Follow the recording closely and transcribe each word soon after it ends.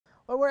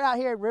Well, we're out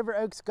here at River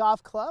Oaks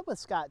Golf Club with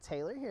Scott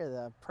Taylor here,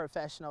 the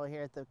professional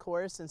here at the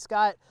course. And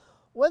Scott,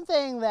 one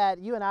thing that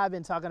you and I have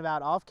been talking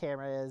about off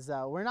camera is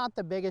we're not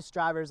the biggest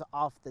drivers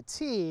off the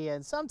tee,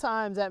 and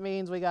sometimes that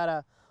means we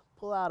gotta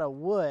pull out a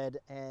wood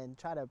and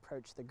try to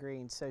approach the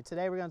green. So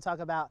today we're gonna talk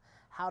about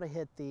how to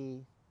hit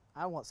the,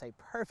 I won't say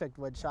perfect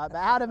wood shot,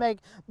 but how to make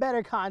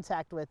better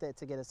contact with it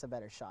to get us a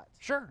better shot.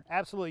 Sure,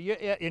 absolutely,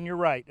 yeah, and you're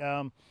right.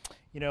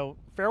 You know,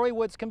 fairway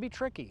woods can be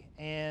tricky,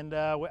 and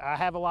I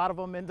have a lot of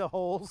them into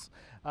holes.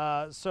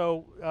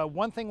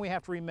 One thing we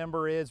have to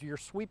remember is you're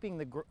sweeping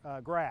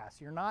the grass.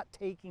 You're not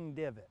taking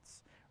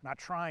divots. Not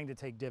trying to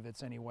take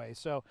divots anyway.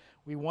 So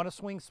we want to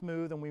swing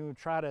smooth, and we would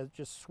try to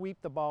just sweep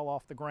the ball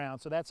off the ground.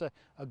 So that's a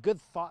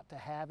good thought to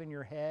have in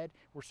your head.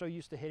 We're so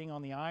used to hitting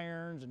on the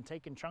irons and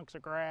taking chunks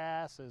of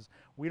grass.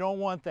 We don't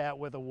want that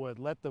with a wood.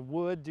 Let the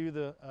wood do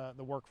the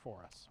work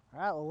for us. All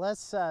right, well,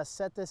 let's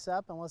set this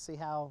up and let's see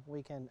how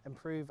we can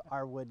improve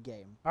our wood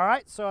game. All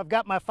right, so I've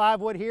got my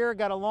 5 wood here,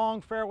 got a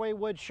long fairway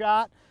wood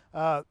shot.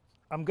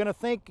 I'm gonna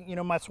think, you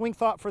know, my swing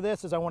thought for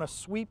this is I want to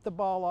sweep the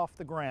ball off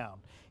the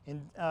ground.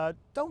 And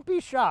don't be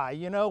shy,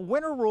 you know,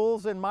 winter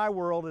rules in my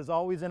world is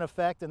always in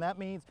effect, and that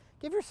means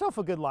give yourself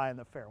a good lie in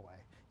the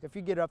fairway. If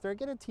you get up there,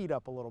 get it teed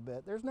up a little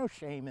bit. There's no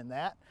shame in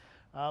that.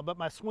 But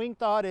my swing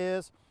thought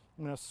is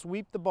I'm gonna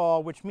sweep the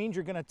ball, which means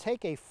you're gonna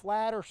take a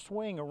flatter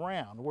swing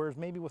around, whereas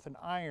maybe with an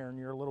iron,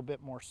 you're a little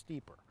bit more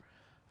steeper.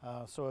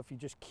 So if you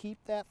just keep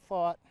that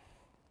thought,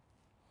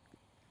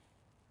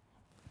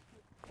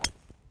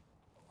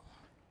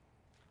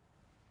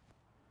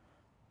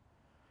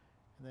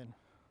 and then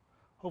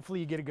hopefully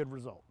you get a good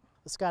result.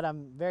 Scott,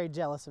 I'm very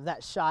jealous of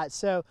that shot.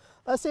 So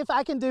let's see if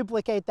I can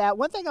duplicate that.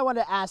 One thing I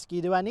wanted to ask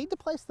you, do I need to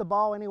place the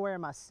ball anywhere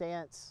in my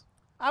stance?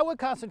 I would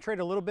concentrate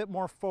a little bit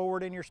more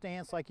forward in your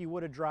stance like you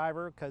would a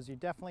driver, because you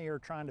definitely are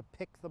trying to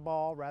pick the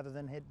ball rather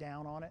than hit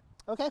down on it.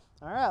 Okay,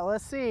 all right,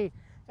 let's see.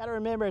 Got to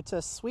remember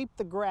to sweep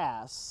the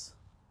grass.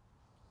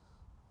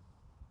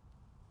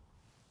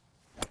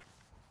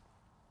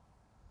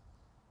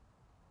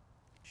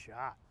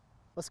 Shot.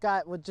 Well,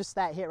 Scott, with just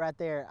that hit right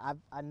there,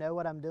 I know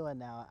what I'm doing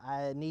now.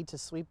 I need to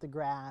sweep the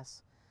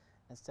grass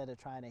instead of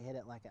trying to hit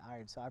it like an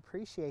iron. So I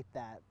appreciate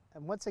that.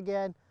 And once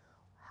again,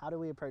 how do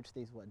we approach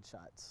these wood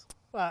shots?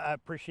 Well, I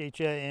appreciate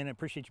you, and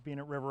appreciate you being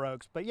at River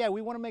Oaks. But yeah,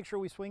 we want to make sure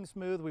we swing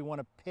smooth. We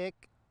want to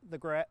pick the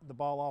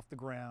ball off the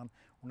ground.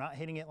 We're not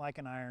hitting it like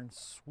an iron.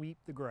 Sweep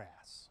the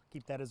grass.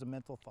 Keep that as a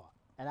mental thought.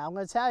 And I'm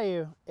going to tell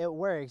you, it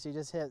works. You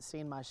just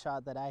seen my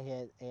shot that I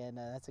hit, and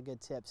that's a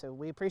good tip. So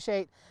we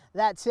appreciate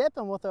that tip,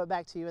 and we'll throw it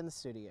back to you in the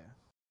studio.